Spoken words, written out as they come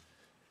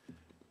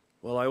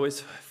Well, I always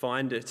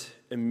find it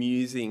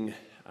amusing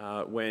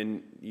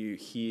when you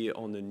hear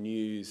on the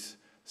news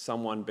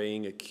someone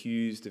being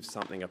accused of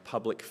something, a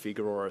public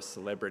figure or a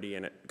celebrity,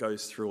 and it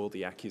goes through all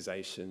the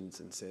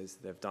accusations and says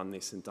they've done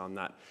this and done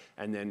that.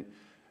 And then,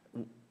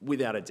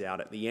 without a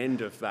doubt, at the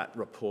end of that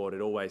report,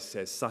 it always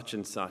says such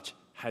and such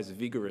has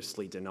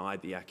vigorously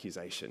denied the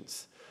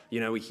accusations.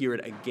 You know, we hear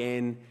it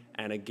again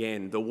and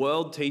again. The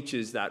world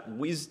teaches that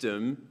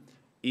wisdom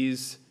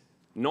is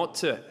not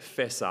to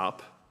fess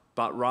up,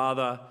 but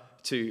rather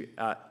to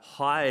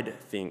hide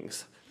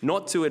things,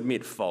 not to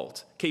admit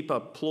fault, keep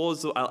a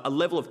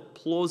level of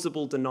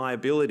plausible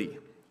deniability,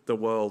 the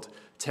world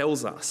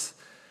tells us.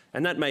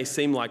 And that may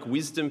seem like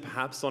wisdom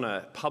perhaps on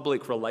a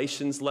public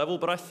relations level,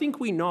 but I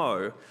think we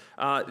know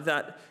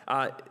that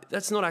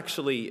that's not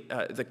actually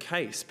the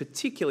case,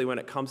 particularly when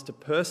it comes to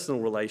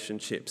personal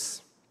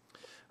relationships.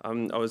 I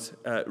was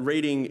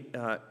reading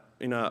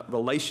in a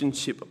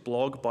relationship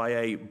blog by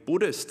a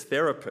Buddhist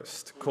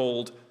therapist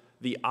called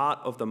The Art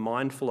of the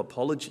Mindful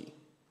Apology.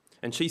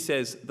 And she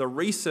says, the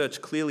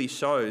research clearly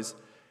shows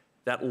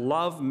that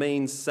love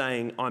means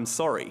saying, I'm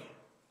sorry,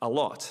 a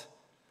lot.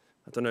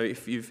 I don't know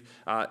if you've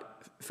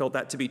felt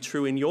that to be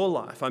true in your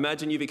life. I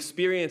imagine you've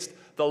experienced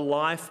the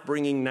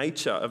life-bringing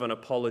nature of an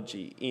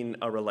apology in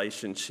a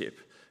relationship,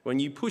 when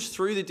you push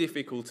through the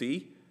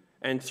difficulty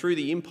and through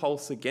the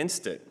impulse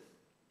against it.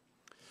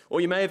 Or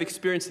you may have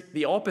experienced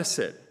the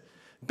opposite,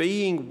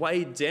 being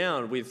weighed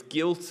down with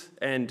guilt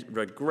and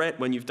regret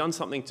when you've done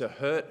something to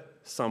hurt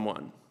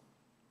someone.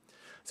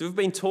 So we've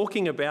been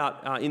talking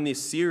about in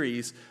this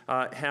series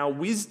how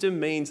wisdom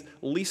means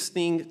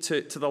listening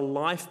to the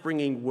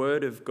life-bringing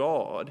word of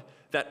God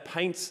that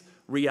paints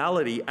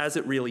reality as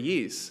it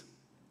really is.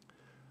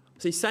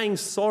 See, saying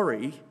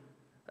sorry,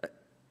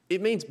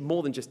 it means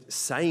more than just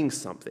saying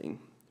something,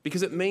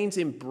 because it means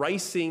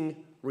embracing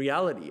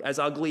reality, as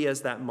ugly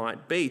as that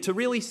might be. To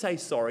really say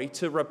sorry,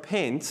 to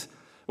repent,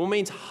 well,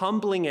 means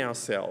humbling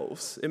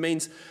ourselves. It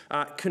means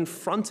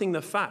confronting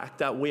the fact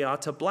that we are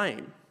to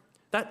blame.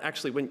 That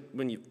actually,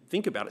 when you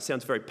think about it,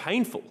 sounds very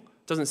painful.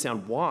 It doesn't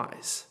sound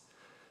wise.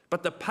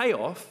 But the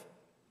payoff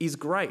is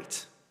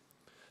great,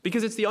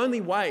 because it's the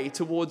only way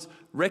towards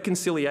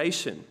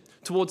reconciliation,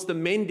 towards the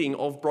mending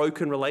of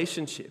broken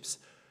relationships.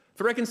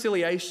 For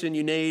reconciliation,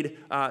 you need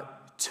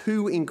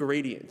two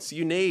ingredients.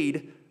 You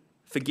need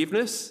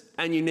forgiveness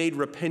and you need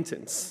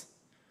repentance.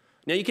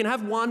 Now, you can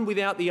have one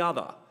without the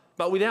other,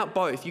 but without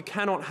both, you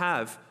cannot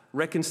have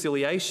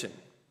reconciliation.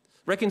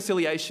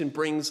 Reconciliation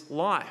brings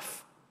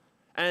life.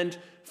 And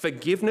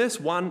forgiveness,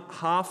 one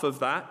half of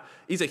that,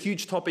 is a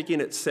huge topic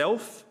in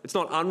itself. It's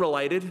not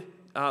unrelated,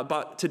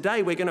 but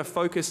today we're going to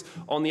focus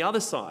on the other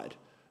side,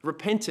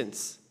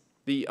 repentance,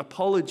 the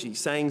apology,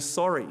 saying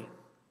sorry.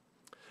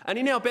 And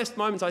in our best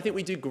moments, I think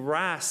we do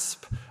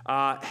grasp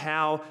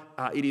how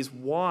it is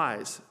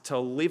wise to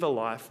live a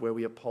life where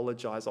we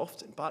apologize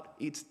often, but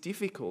it's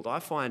difficult.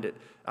 I find it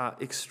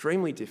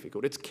extremely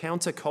difficult. It's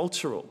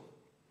countercultural.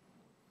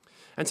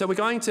 And so we're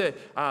going to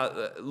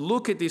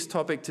look at this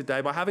topic today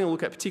by having a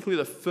look at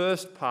particularly the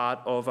first part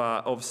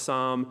of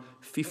Psalm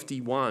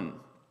 51.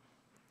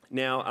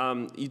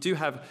 Now, you do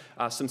have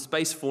some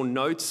space for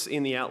notes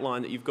in the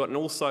outline that you've got, and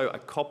also a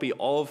copy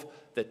of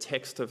the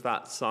text of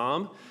that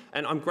psalm.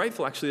 And I'm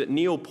grateful, actually, that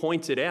Neil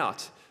pointed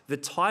out the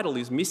title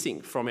is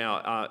missing from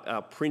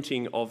our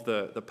printing of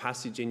the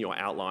passage in your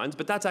outlines,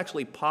 but that's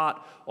actually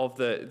part of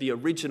the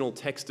original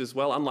text as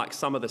well, unlike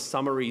some of the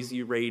summaries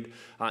you read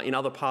in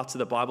other parts of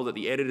the Bible that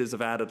the editors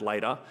have added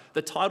later.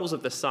 The titles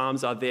of the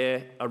Psalms are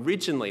there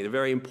originally. They're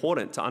very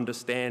important to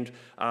understand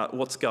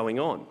what's going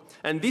on.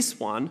 And this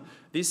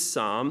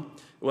psalm,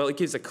 well, it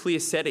gives a clear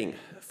setting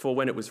for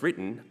when it was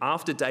written,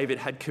 after David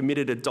had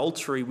committed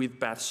adultery with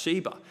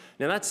Bathsheba.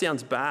 Now, that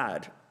sounds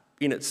bad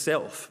in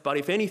itself, but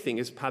if anything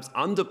is perhaps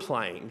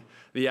underplaying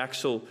the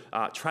actual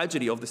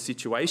tragedy of the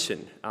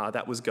situation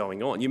that was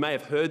going on. You may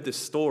have heard the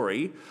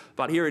story,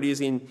 but here it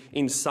is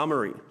in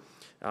summary.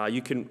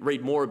 You can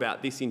read more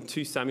about this in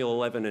 2 Samuel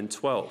 11 and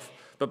 12.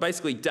 But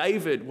basically,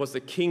 David was the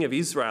king of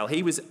Israel.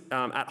 He was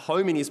at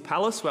home in his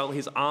palace while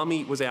his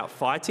army was out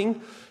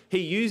fighting. He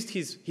used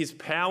his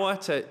power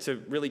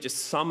to really just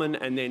summon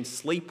and then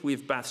sleep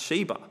with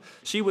Bathsheba.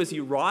 She was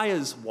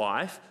Uriah's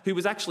wife, who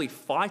was actually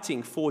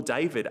fighting for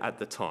David at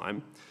the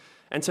time.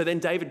 And so then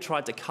David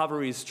tried to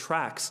cover his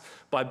tracks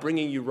by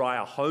bringing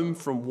Uriah home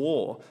from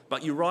war.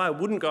 But Uriah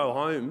wouldn't go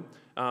home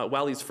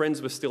while his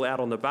friends were still out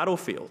on the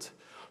battlefield.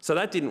 So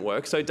that didn't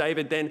work. So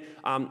David then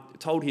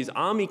told his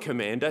army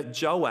commander,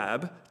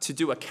 Joab, to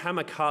do a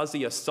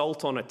kamikaze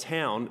assault on a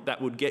town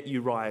that would get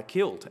Uriah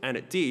killed. And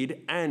it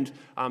did. And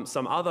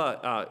some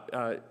other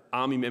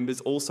army members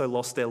also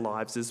lost their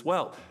lives as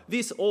well.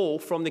 This all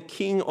from the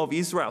king of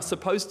Israel,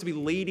 supposed to be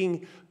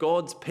leading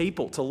God's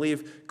people to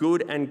live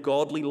good and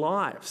godly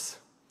lives.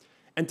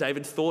 And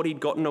David thought he'd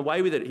gotten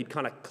away with it. He'd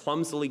kind of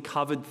clumsily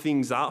covered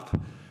things up.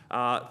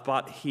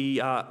 but he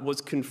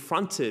was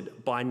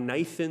confronted by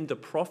Nathan the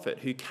prophet,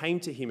 who came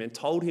to him and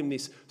told him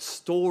this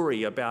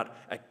story about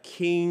a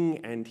king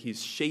and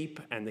his sheep,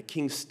 and the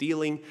king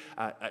stealing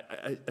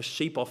a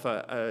sheep off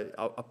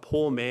a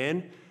poor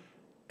man.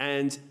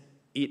 And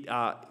it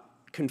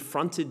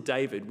confronted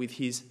David with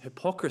his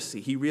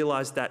hypocrisy. He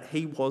realized that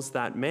he was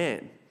that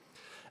man.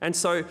 And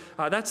so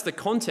that's the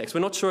context. We're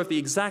not sure of the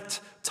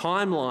exact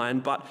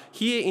timeline, but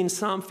here in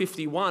Psalm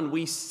 51,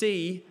 we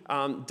see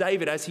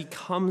David as he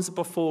comes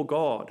before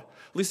God.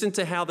 Listen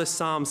to how the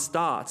psalm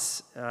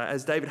starts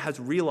as David has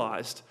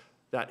realized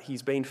that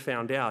he's been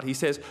found out. He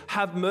says,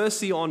 "Have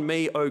mercy on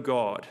me, O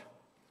God."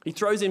 He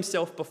throws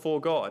himself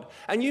before God.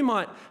 And you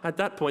might, at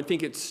that point,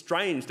 think it's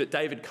strange that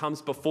David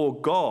comes before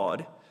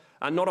God,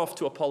 not off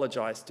to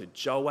apologize to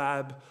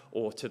Joab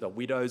or to the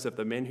widows of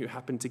the men who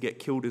happened to get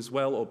killed as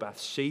well, or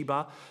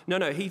Bathsheba.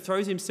 No, he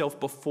throws himself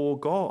before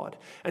God.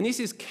 And this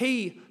is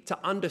key to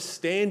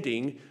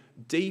understanding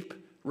deep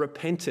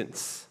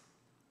repentance.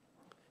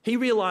 He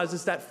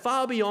realizes that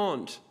far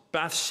beyond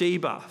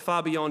Bathsheba,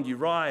 far beyond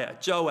Uriah,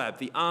 Joab,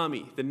 the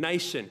army, the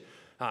nation,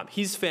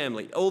 his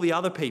family, all the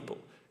other people,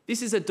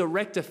 this is a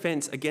direct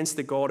offense against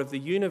the God of the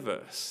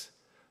universe.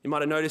 You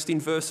might have noticed in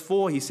verse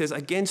 4, he says,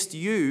 "Against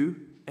you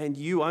and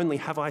you only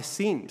have I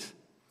sinned."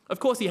 Of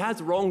course, he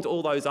has wronged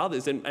all those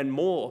others and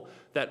more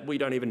that we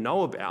don't even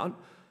know about.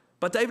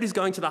 But David is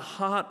going to the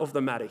heart of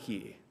the matter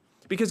here,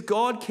 because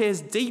God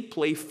cares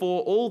deeply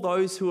for all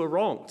those who are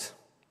wronged.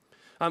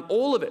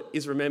 All of it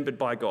is remembered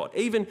by God,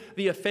 even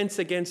the offense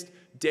against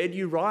dead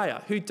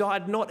Uriah, who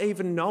died not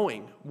even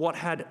knowing what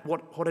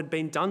had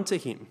been done to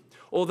him.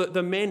 Or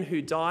the men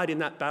who died in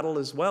that battle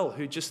as well,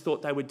 who just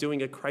thought they were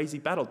doing a crazy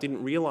battle,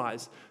 didn't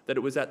realize that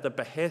it was at the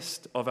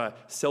behest of a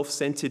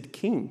self-centered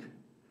king.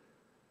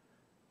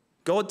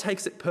 God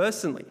takes it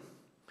personally.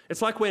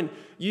 It's like when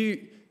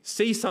you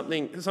see some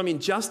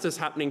injustice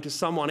happening to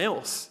someone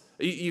else,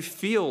 you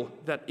feel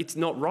that it's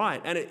not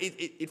right. And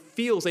it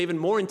feels even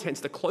more intense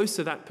the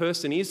closer that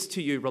person is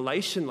to you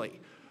relationally.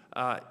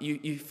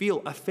 You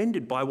feel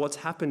offended by what's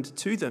happened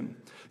to them.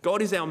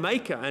 God is our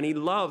maker and he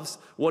loves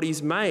what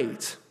he's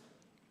made.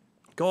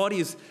 God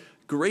is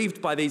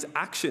grieved by these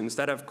actions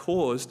that have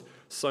caused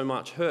so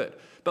much hurt.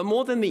 But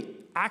more than the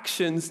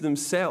actions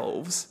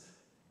themselves,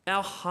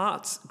 our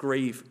hearts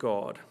grieve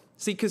God.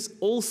 See, because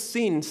all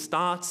sin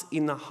starts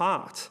in the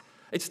heart.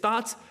 It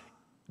starts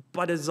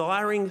by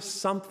desiring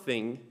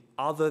something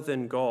other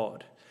than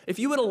God. If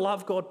you were to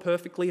love God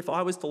perfectly, if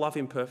I was to love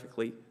him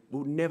perfectly, we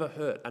would never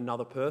hurt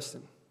another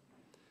person.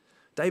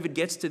 David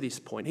gets to this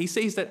point. He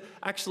sees that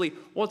actually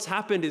what's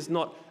happened is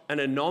not an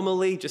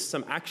anomaly, just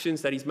some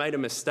actions that he's made a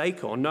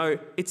mistake on. No,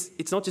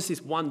 it's not just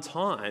this one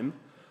time.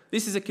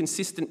 This is a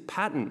consistent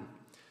pattern.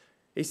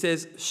 He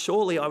says,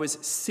 "Surely I was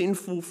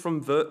sinful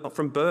from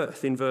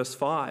birth," in verse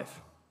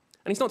 5.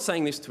 And he's not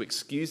saying this to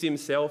excuse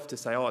himself, to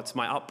say, "Oh, it's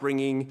my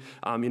upbringing,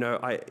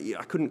 I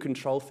couldn't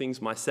control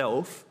things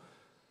myself."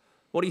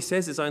 What he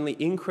says is only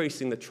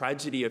increasing the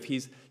tragedy of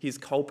his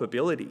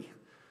culpability.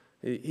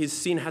 His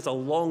sin has a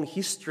long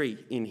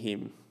history in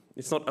him.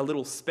 It's not a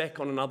little speck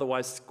on an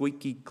otherwise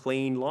squeaky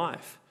clean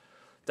life.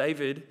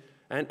 David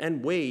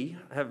and we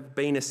have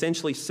been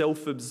essentially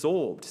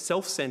self-absorbed,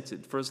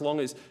 self-centered for as long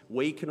as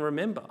we can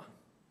remember.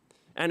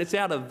 And it's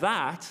out of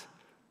that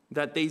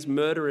these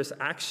murderous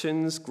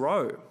actions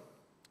grow.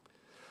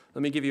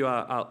 Let me give you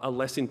a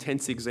less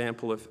intense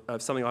example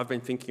of something I've been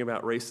thinking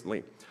about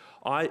recently.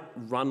 I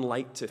run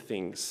late to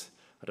things.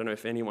 I don't know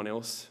if anyone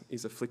else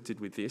is afflicted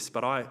with this,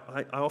 but I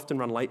often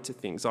run late to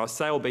things. I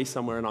say I'll be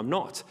somewhere and I'm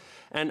not.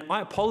 And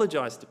I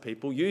apologise to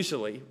people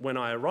usually when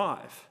I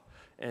arrive.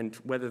 And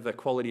whether the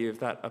quality of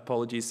that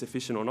apology is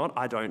sufficient or not,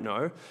 I don't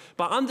know.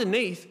 But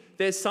underneath,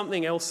 there's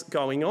something else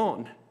going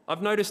on.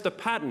 I've noticed a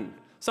pattern.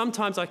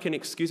 Sometimes I can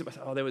excuse it by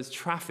saying, "Oh, there was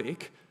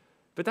traffic,"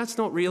 but that's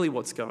not really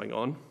what's going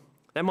on.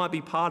 That might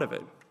be part of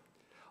it.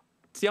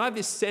 See, I have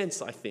this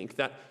sense, I think,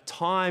 that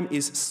time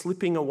is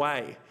slipping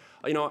away.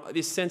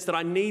 This sense that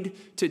I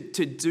need to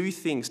do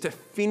things, to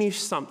finish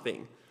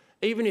something,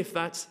 even if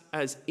that's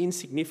as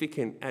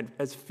insignificant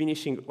as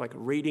finishing, like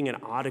reading an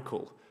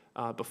article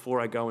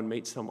before I go and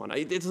meet someone.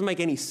 It doesn't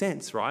make any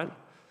sense, right?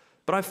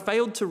 But I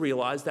failed to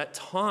realize that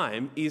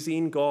time is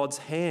in God's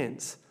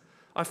hands.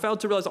 I failed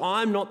to realize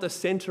I'm not the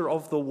center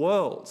of the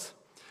world,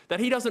 that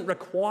he doesn't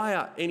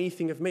require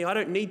anything of me. I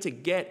don't need to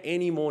get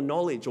any more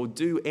knowledge or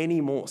do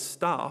any more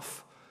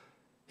stuff.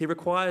 He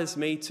requires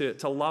me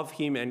to love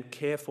him and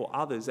care for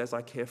others as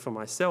I care for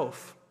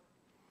myself.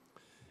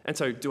 And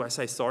so do I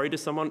say sorry to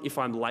someone if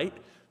I'm late?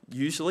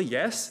 Usually,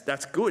 yes,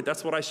 that's good.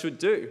 That's what I should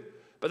do.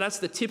 But that's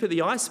the tip of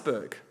the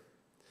iceberg.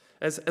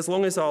 As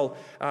long as I'll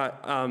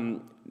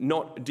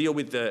not deal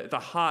with the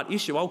heart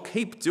issue, I'll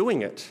keep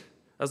doing it.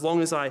 As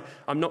long as I'm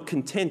not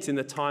content in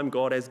the time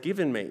God has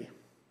given me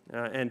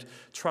and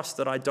trust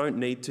that I don't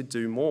need to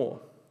do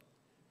more.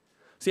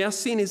 See, our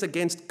sin is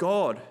against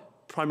God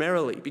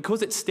primarily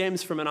because it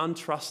stems from an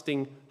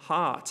untrusting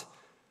heart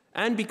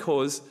and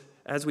because,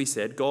 as we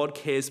said, God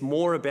cares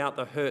more about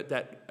the hurt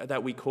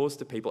that we cause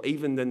to people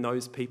even than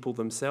those people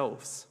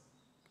themselves.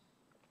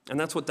 And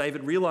that's what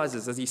David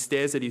realizes as he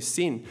stares at his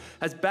sin.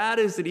 As bad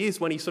as it is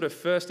when he sort of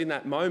first in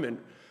that moment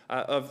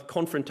of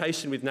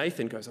confrontation with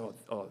Nathan goes,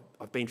 oh,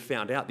 I've been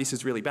found out. This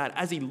is really bad.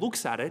 As he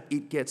looks at it,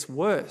 it gets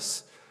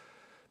worse.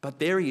 But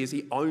there he is.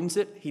 He owns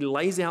it. He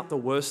lays out the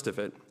worst of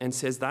it and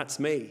says, that's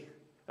me.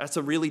 That's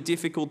a really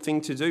difficult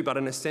thing to do, but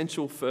an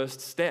essential first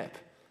step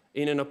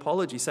in an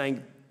apology,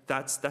 saying,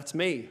 that's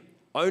me,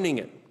 owning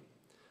it.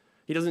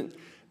 He doesn't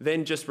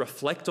then just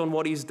reflect on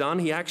what he's done.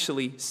 He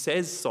actually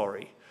says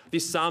sorry.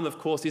 This psalm, of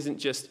course, isn't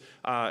just,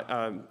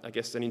 an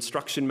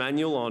instruction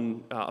manual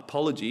on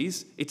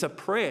apologies. It's a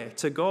prayer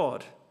to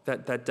God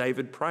that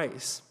David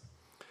prays.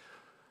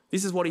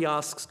 This is what he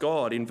asks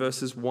God in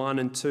verses 1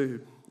 and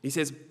 2. He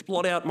says,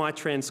 blot out my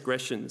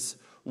transgressions,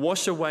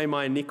 wash away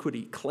my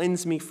iniquity,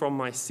 cleanse me from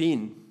my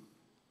sin.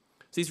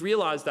 So he's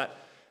realised that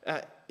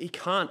he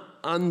can't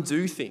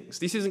undo things.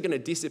 This isn't going to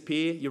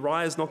disappear.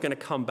 Uriah's not going to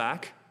come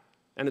back,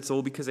 and it's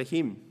all because of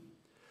him.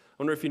 I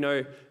wonder if you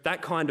know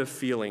that kind of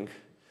feeling.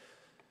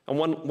 On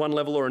one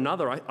level or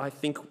another, I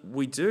think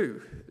we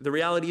do. The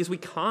reality is we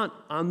can't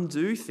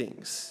undo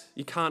things.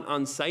 You can't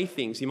unsay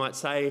things. You might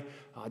say,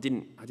 oh, I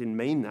didn't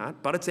mean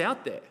that, but it's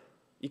out there.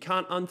 You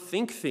can't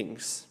unthink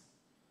things.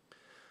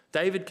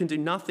 David can do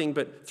nothing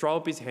but throw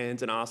up his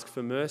hands and ask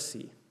for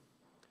mercy.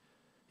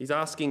 He's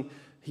asking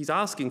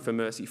for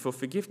mercy, for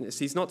forgiveness.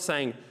 He's not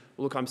saying,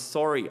 look, I'm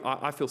sorry.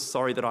 I feel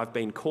sorry that I've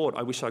been caught.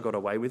 I wish I got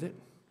away with it.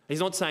 He's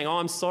not saying, oh,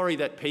 I'm sorry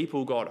that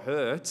people got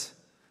hurt.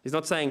 He's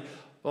not saying,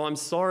 well, I'm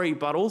sorry,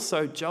 but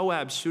also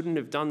Joab shouldn't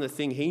have done the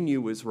thing he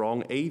knew was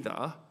wrong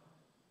either.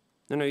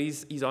 No,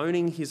 he's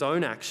owning his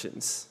own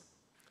actions.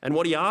 And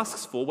what he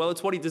asks for, well,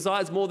 it's what he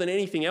desires more than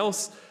anything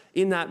else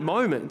in that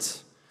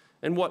moment.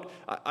 And what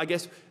I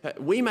guess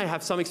we may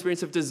have some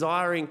experience of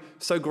desiring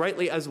so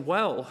greatly as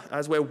well,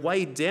 as we're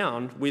weighed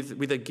down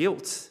with a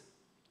guilt.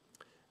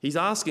 He's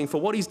asking for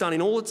what he's done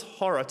in all its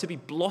horror to be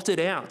blotted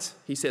out,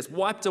 he says,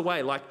 wiped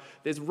away, like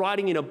there's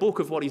writing in a book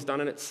of what he's done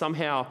and it's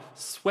somehow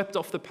swept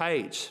off the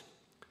page.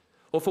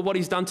 Or for what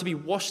he's done to be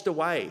washed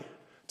away,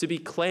 to be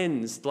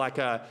cleansed like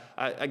a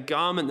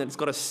garment that's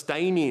got a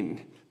stain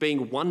in,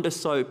 being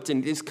wonder-soaped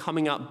and is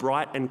coming up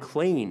bright and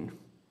clean.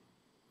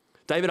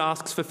 David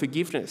asks for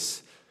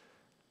forgiveness.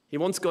 He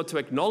wants God to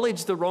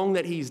acknowledge the wrong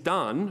that he's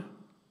done,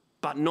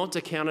 but not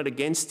to count it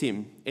against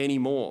him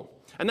anymore.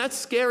 And that's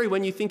scary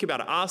when you think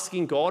about it,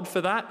 asking God for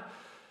that.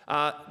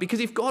 Because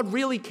if God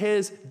really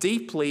cares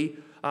deeply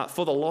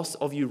for the loss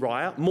of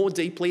Uriah, more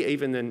deeply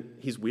even than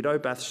his widow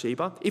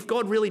Bathsheba, if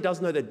God really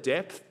does know the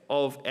depth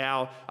of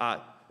our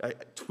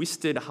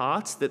twisted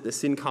hearts that the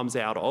sin comes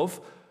out of,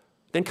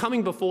 then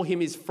coming before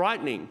him is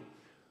frightening.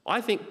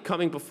 I think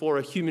coming before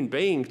a human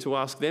being to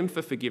ask them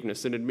for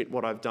forgiveness and admit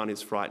what I've done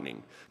is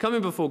frightening.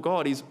 Coming before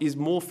God is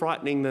more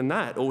frightening than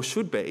that, or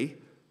should be.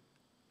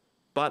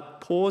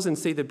 But pause and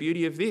see the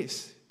beauty of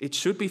this. It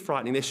should be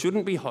frightening. There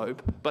shouldn't be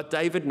hope, but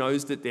David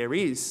knows that there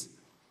is.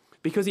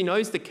 Because he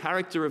knows the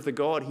character of the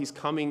God he's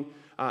coming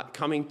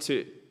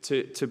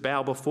to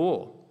bow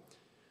before.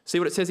 See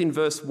what it says in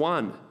verse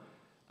 1.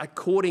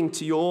 According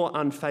to your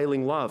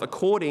unfailing love,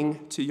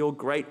 according to your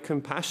great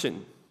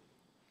compassion.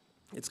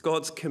 It's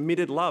God's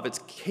committed love. It's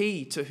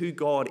key to who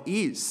God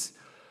is.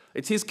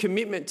 It's his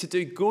commitment to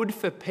do good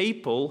for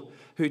people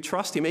who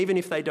trust him, even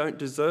if they don't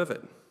deserve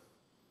it.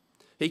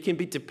 He can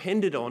be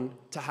depended on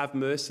to have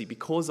mercy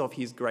because of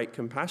his great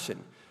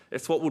compassion.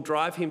 It's what will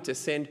drive him to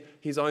send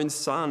his own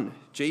son,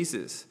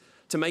 Jesus,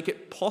 to make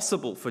it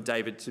possible for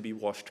David to be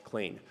washed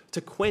clean,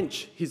 to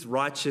quench his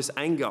righteous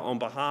anger on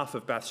behalf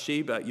of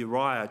Bathsheba,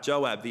 Uriah,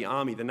 Joab, the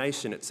army, the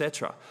nation,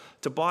 etc.,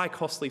 to buy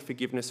costly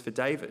forgiveness for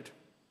David.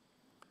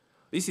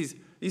 This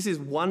is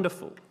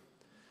wonderful.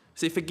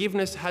 See,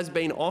 forgiveness has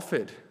been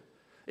offered.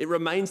 It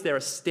remains there,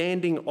 a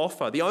standing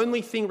offer. The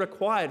only thing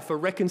required for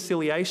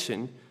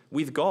reconciliation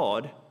with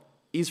God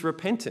is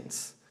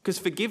repentance, because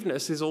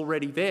forgiveness is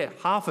already there.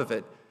 Half of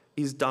it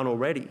is done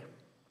already.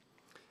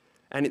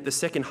 And the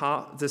second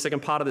part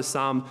of the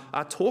psalm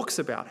talks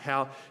about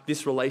how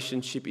this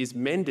relationship is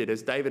mended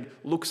as David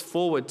looks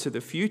forward to the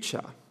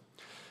future.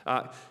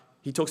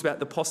 He talks about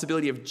the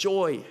possibility of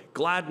joy,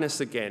 gladness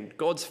again,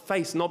 God's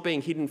face not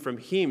being hidden from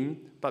him,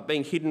 but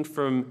being hidden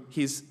from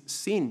his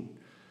sin.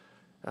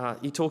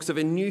 He talks of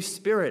a new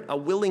spirit, a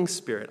willing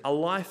spirit, a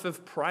life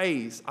of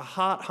praise, a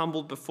heart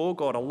humbled before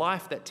God, a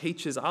life that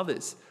teaches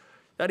others.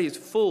 That is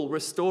full,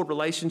 restored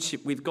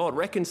relationship with God,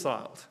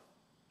 reconciled.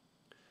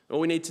 All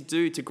we need to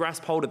do to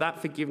grasp hold of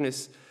that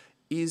forgiveness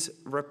is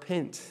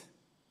repent.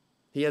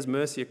 He has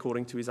mercy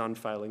according to his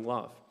unfailing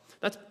love.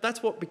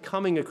 That's what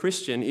becoming a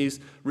Christian is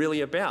really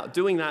about,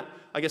 doing that,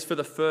 I guess, for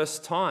the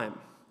first time.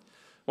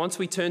 Once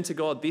we turn to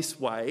God this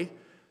way,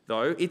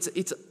 though,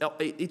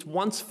 it's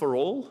once for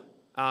all.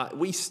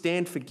 We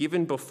stand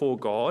forgiven before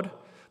God,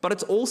 but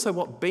it's also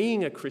what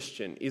being a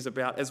Christian is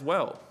about as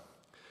well.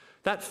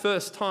 That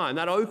first time,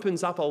 that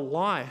opens up a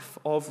life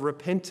of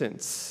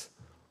repentance.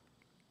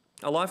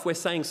 A life where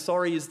saying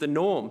sorry is the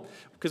norm,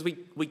 because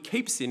we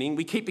keep sinning,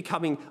 we keep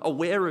becoming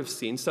aware of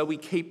sin, so we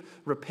keep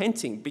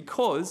repenting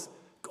because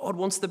God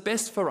wants the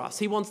best for us.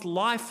 He wants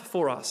life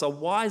for us, a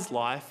wise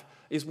life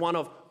is one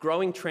of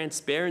growing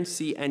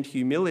transparency and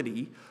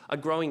humility, a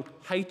growing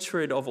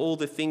hatred of all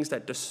the things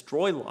that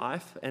destroy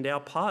life and our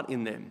part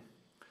in them.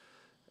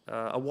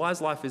 A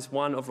wise life is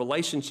one of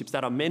relationships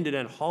that are mended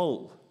and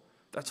whole.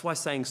 That's why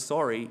saying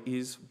sorry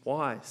is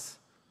wise.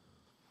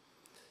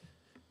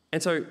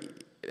 And so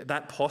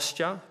that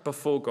posture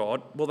before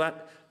God, well,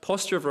 that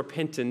posture of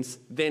repentance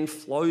then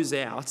flows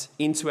out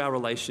into our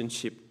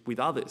relationship with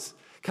others.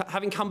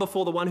 Having come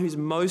before the one who's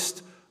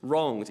most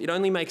wronged, it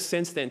only makes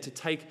sense then to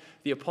take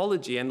the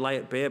apology and lay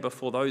it bare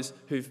before those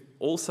who've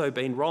also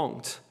been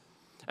wronged.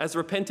 As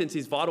repentance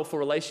is vital for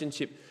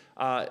relationship,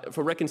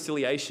 for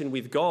reconciliation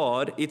with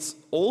God, it's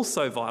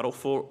also vital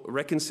for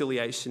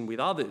reconciliation with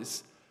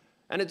others.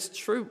 And it's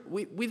true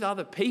with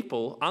other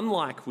people,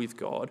 unlike with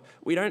God,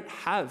 we don't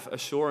have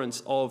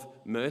assurance of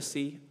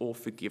mercy or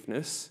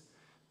forgiveness,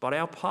 but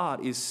our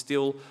part is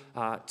still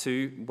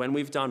when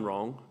we've done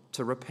wrong,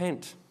 to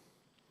repent.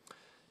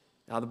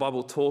 The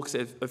Bible talks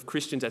of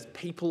Christians as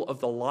people of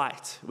the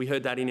light. We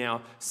heard that in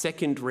our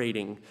second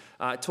reading.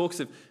 It talks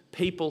of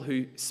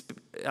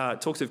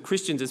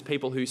Christians as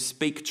people who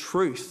speak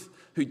truth,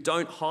 who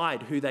don't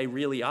hide who they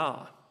really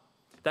are.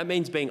 That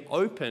means being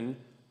open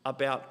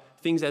about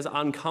things as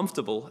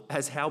uncomfortable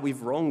as how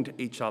we've wronged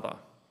each other.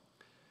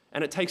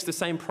 And it takes the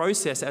same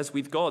process as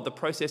with God, the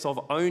process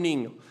of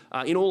owning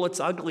in all its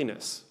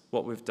ugliness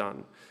what we've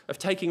done, of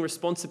taking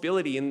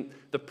responsibility in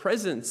the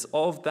presence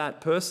of that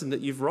person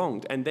that you've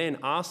wronged and then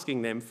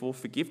asking them for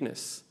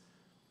forgiveness.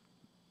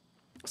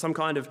 Some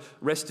kind of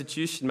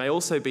restitution may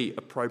also be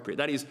appropriate.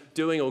 That is,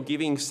 doing or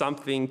giving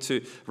something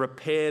to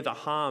repair the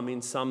harm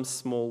in some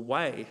small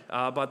way.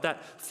 But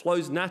that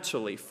flows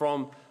naturally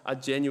from a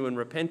genuine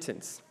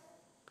repentance.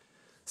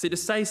 See, to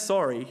say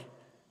sorry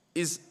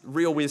is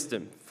real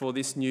wisdom for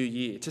this new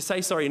year. To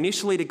say sorry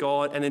initially to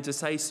God, and then to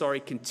say sorry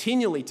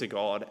continually to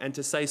God, and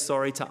to say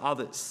sorry to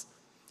others.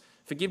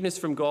 Forgiveness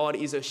from God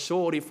is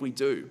assured if we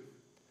do.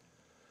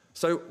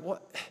 So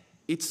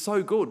it's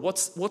so good.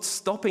 What's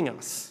stopping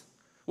us?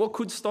 What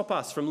could stop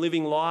us from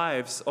living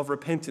lives of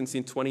repentance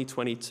in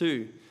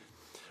 2022?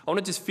 I want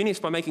to just finish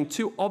by making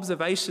two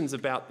observations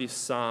about this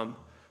psalm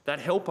that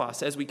help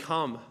us as we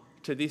come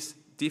to this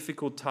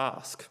difficult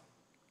task.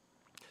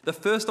 The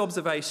first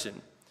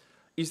observation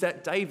is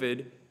that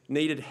David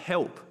needed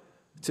help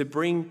to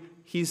bring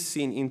his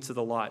sin into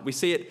the light. We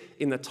see it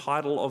in the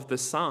title of the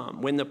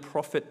psalm, when the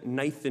prophet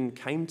Nathan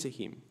came to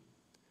him.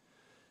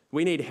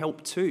 We need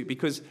help too,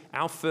 because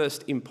our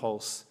first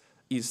impulse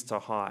is to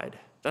hide.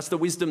 That's the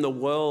wisdom the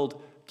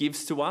world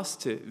gives to us,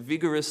 to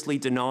vigorously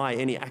deny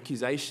any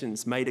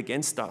accusations made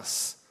against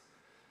us.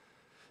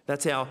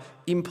 That's our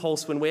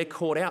impulse when we're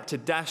caught out, to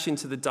dash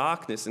into the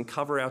darkness and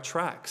cover our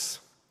tracks.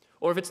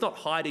 Or if it's not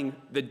hiding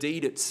the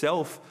deed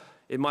itself,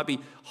 it might be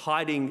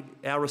hiding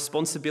our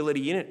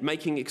responsibility in it,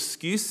 making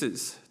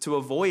excuses to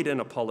avoid an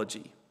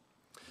apology.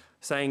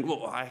 Saying,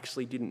 well, I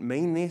actually didn't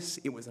mean this,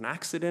 it was an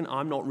accident,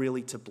 I'm not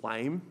really to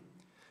blame.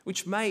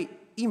 Which may,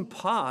 in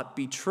part,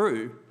 be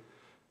true,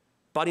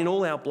 but in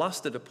all our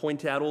bluster to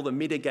point out all the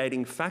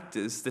mitigating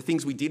factors, the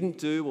things we didn't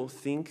do or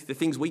think, the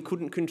things we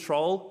couldn't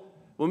control,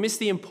 we'll miss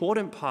the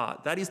important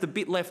part. That is the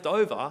bit left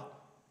over,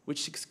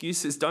 which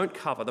excuses don't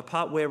cover, the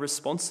part we're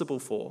responsible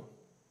for.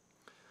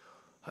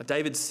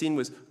 David's sin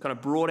was kind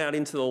of brought out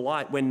into the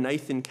light when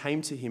Nathan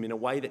came to him in a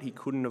way that he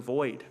couldn't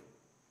avoid.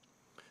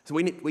 So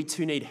we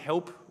too need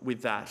help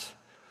with that.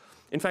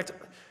 In fact,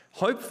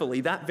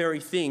 hopefully that very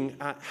thing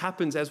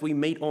happens as we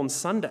meet on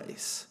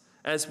Sundays,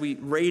 as we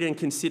read and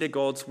consider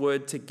God's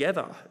word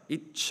together.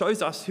 It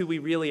shows us who we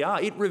really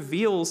are. It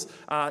reveals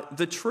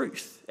the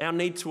truth, our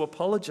need to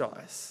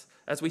apologise,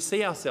 as we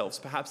see ourselves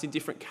perhaps in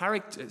different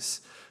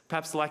characters,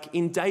 perhaps like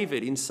in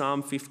David in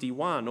Psalm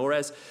 51, or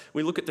as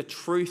we look at the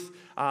truth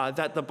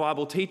that the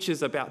Bible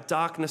teaches about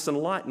darkness and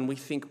light, and we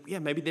think, yeah,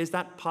 maybe there's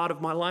that part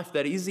of my life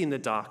that is in the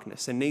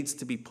darkness and needs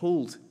to be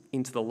pulled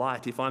into the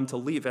light if I'm to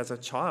live as a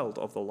child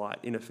of the light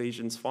in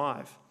Ephesians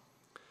 5.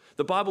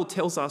 The Bible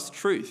tells us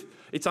truth.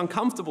 It's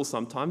uncomfortable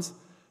sometimes,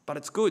 but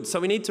it's good. So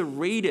we need to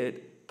read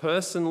it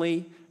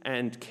personally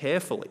and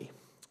carefully.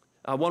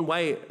 One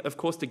way, of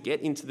course, to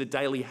get into the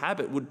daily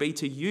habit would be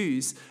to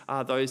use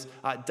those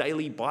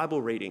daily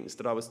Bible readings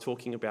that I was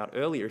talking about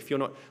earlier. If you're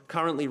not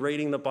currently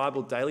reading the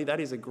Bible daily,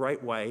 that is a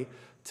great way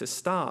to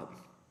start.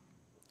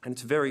 And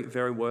it's very,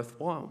 very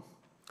worthwhile.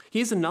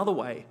 Here's another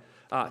way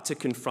to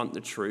confront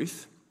the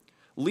truth: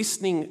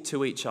 listening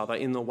to each other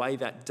in the way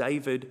that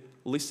David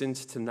listened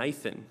to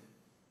Nathan.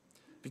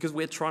 Because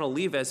we're trying to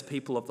live as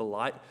people of the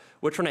light,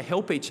 we're trying to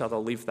help each other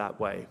live that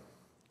way.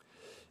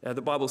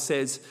 The Bible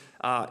says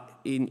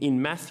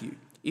in Matthew,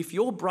 if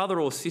your brother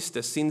or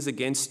sister sins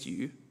against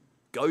you,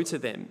 go to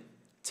them.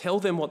 Tell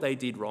them what they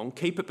did wrong.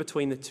 Keep it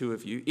between the two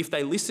of you. If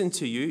they listen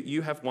to you,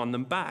 you have won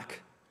them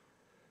back.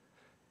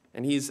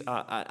 And here's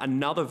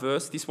another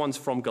verse. This one's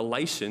from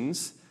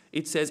Galatians.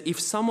 It says, if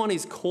someone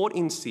is caught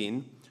in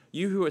sin,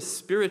 you who are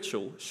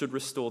spiritual should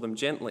restore them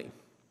gently.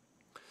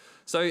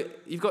 So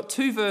you've got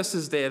two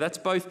verses there. That's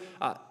both,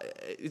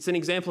 it's an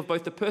example of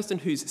both the person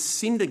who's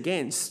sinned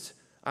against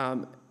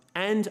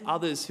and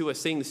others who are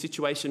seeing the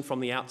situation from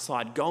the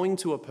outside, going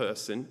to a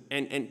person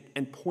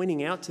and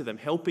pointing out to them,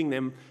 helping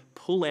them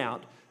pull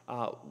out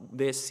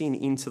their sin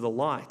into the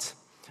light.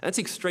 And that's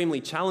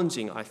extremely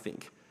challenging, I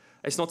think.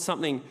 It's not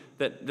something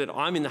that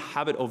I'm in the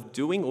habit of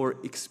doing or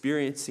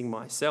experiencing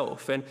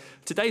myself. And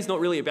today's not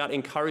really about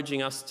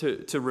encouraging us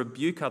to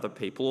rebuke other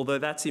people, although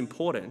that's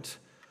important.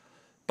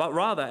 But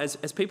rather,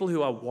 as people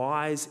who are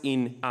wise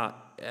in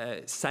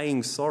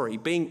saying sorry,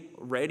 being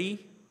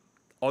ready,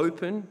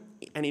 open,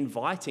 and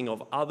inviting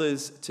of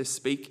others to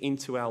speak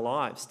into our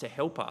lives to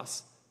help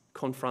us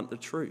confront the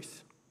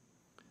truth.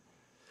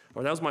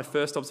 Well, that was my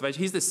first observation.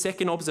 Here's the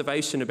second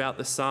observation about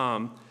the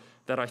psalm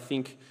that I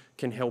think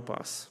can help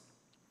us.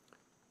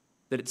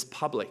 That it's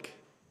public,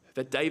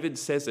 that David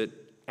says it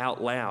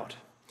out loud.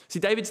 See,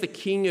 David's the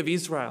king of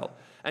Israel,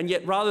 and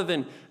yet rather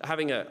than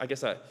having a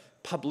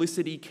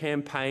publicity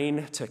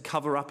campaign to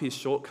cover up his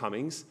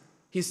shortcomings,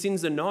 his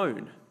sins are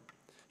known.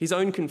 His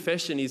own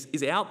confession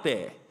is out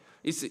there.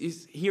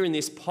 Is here in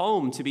this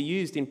poem to be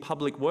used in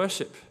public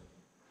worship.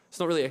 It's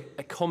not really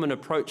a common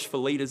approach for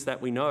leaders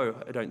that we know,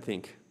 I don't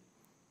think.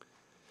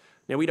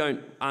 Now, we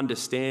don't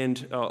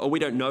understand, or we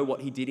don't know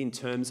what he did in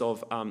terms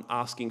of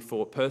asking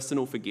for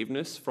personal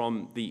forgiveness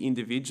from the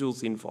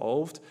individuals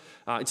involved.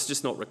 It's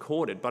just not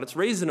recorded, but it's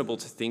reasonable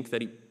to think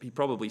that he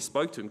probably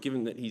spoke to him,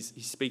 given that he's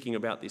speaking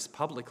about this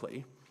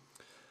publicly.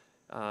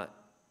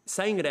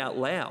 Saying it out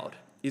loud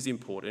is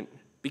important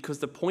because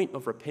the point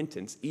of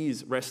repentance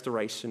is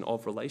restoration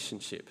of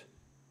relationship.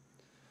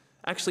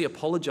 Actually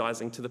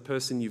apologising to the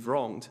person you've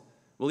wronged,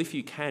 well, if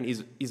you can,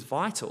 is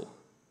vital.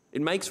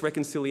 It makes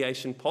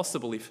reconciliation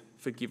possible if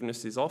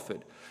forgiveness is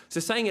offered. So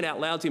saying it out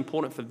loud is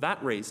important for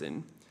that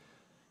reason.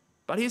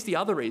 But here's the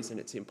other reason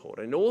it's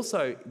important. It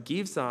also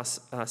gives us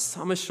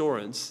some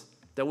assurance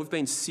that we've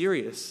been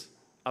serious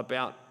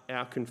about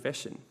our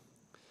confession.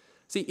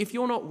 See, if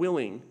you're not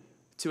willing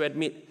to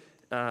admit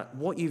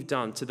what you've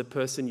done to the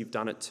person you've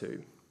done it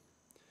to,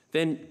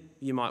 then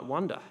you might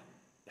wonder,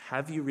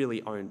 have you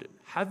really owned it?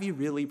 Have you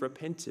really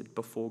repented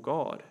before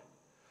God?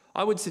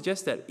 I would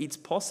suggest that it's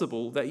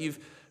possible that you've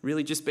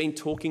really just been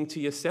talking to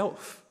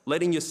yourself,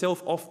 letting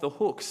yourself off the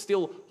hook,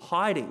 still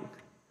hiding.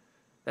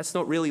 That's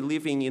not really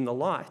living in the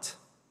light.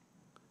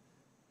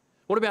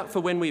 What about for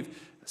when we've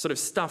sort of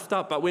stuffed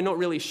up, but we're not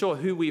really sure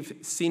who we've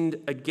sinned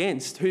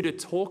against, who to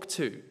talk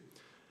to?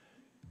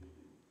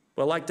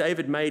 Well, like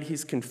David made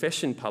his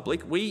confession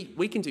public, we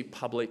can do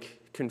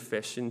public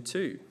confession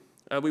too.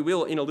 We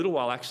will, in a little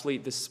while, actually,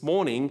 this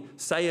morning,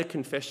 say a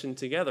confession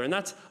together. And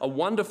that's a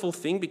wonderful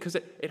thing because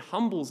it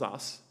humbles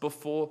us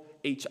before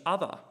each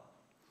other.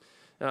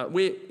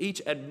 We're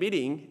each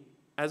admitting,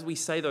 as we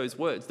say those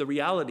words, the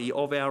reality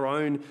of our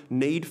own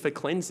need for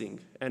cleansing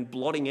and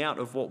blotting out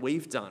of what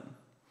we've done.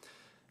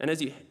 And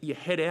as you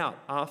head out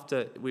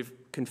after we've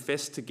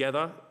confessed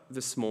together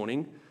this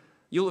morning,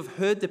 you'll have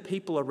heard the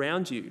people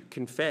around you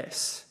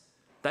confess.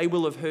 They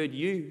will have heard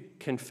you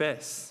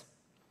confess.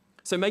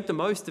 So make the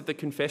most of the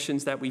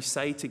confessions that we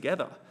say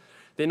together.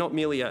 They're not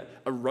merely a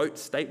rote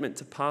statement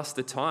to pass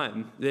the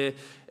time. They're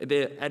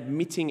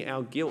admitting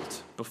our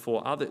guilt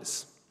before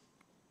others.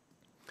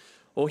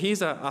 Or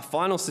here's a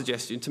final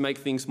suggestion to make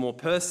things more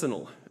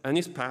personal. And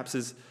this perhaps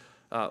is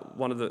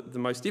one of the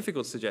most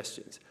difficult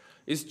suggestions,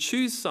 is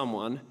choose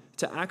someone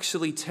to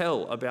actually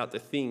tell about the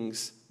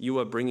things you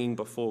are bringing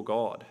before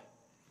God.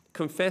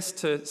 Confess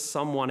to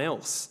someone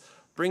else.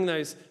 Bring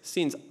those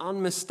sins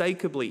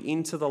unmistakably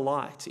into the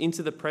light,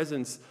 into the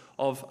presence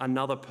of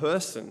another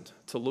person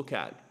to look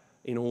at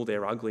in all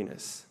their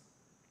ugliness.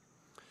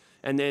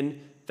 And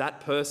then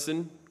that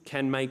person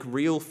can make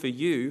real for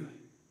you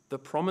the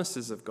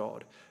promises of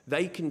God.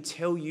 They can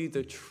tell you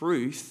the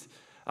truth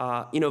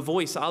in a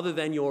voice other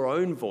than your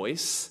own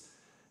voice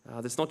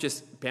that's not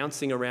just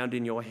bouncing around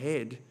in your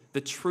head.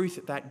 The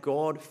truth that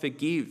God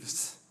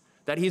forgives,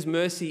 that his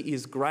mercy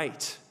is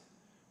great,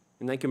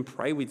 and they can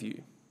pray with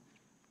you.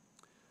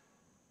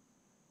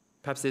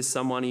 Perhaps there's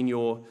someone in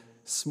your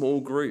small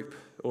group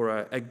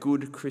or a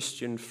good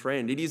Christian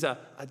friend. It is a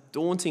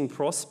daunting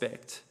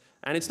prospect.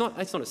 And it's not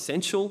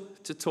essential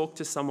to talk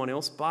to someone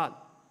else, but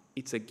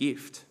it's a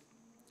gift.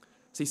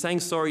 See, saying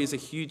sorry is a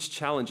huge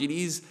challenge. It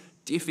is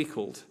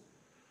difficult,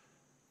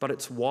 but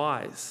it's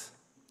wise.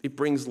 It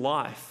brings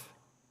life.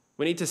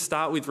 We need to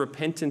start with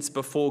repentance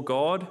before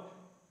God,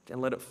 then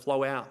let it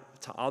flow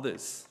out to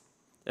others.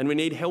 And we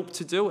need help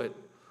to do it.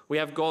 We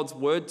have God's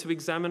word to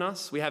examine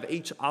us. We have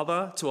each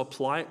other to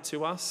apply it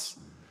to us.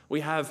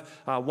 We have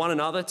one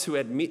another to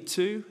admit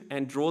to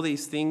and draw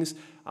these things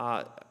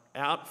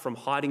out from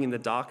hiding in the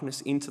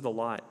darkness into the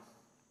light.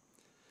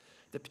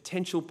 The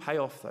potential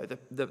payoff,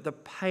 though, the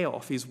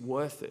payoff is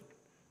worth it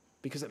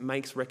because it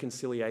makes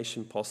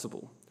reconciliation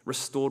possible,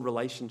 restored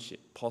relationship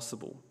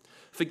possible.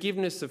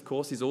 Forgiveness, of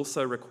course, is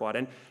also required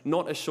and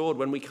not assured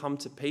when we come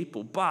to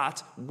people,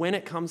 but when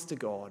it comes to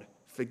God,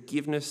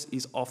 forgiveness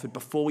is offered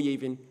before we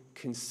even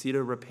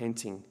consider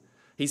repenting.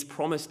 He's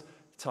promised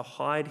to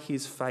hide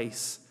his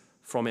face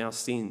from our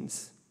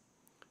sins.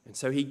 And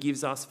so he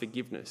gives us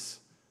forgiveness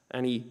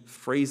and he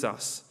frees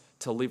us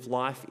to live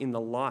life in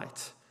the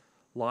light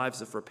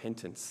lives of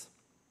repentance.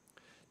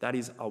 That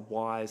is a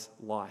wise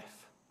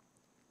life.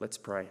 Let's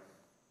pray.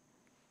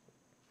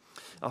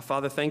 Our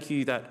Father, thank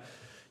you that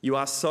you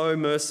are so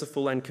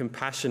merciful and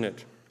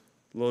compassionate.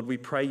 Lord, we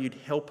pray you'd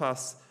help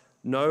us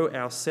know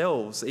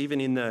ourselves, even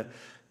in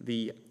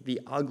the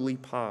ugly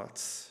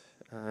parts.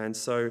 And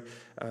so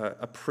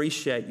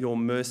appreciate your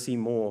mercy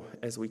more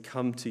as we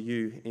come to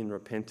you in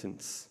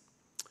repentance.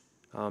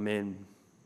 Amen.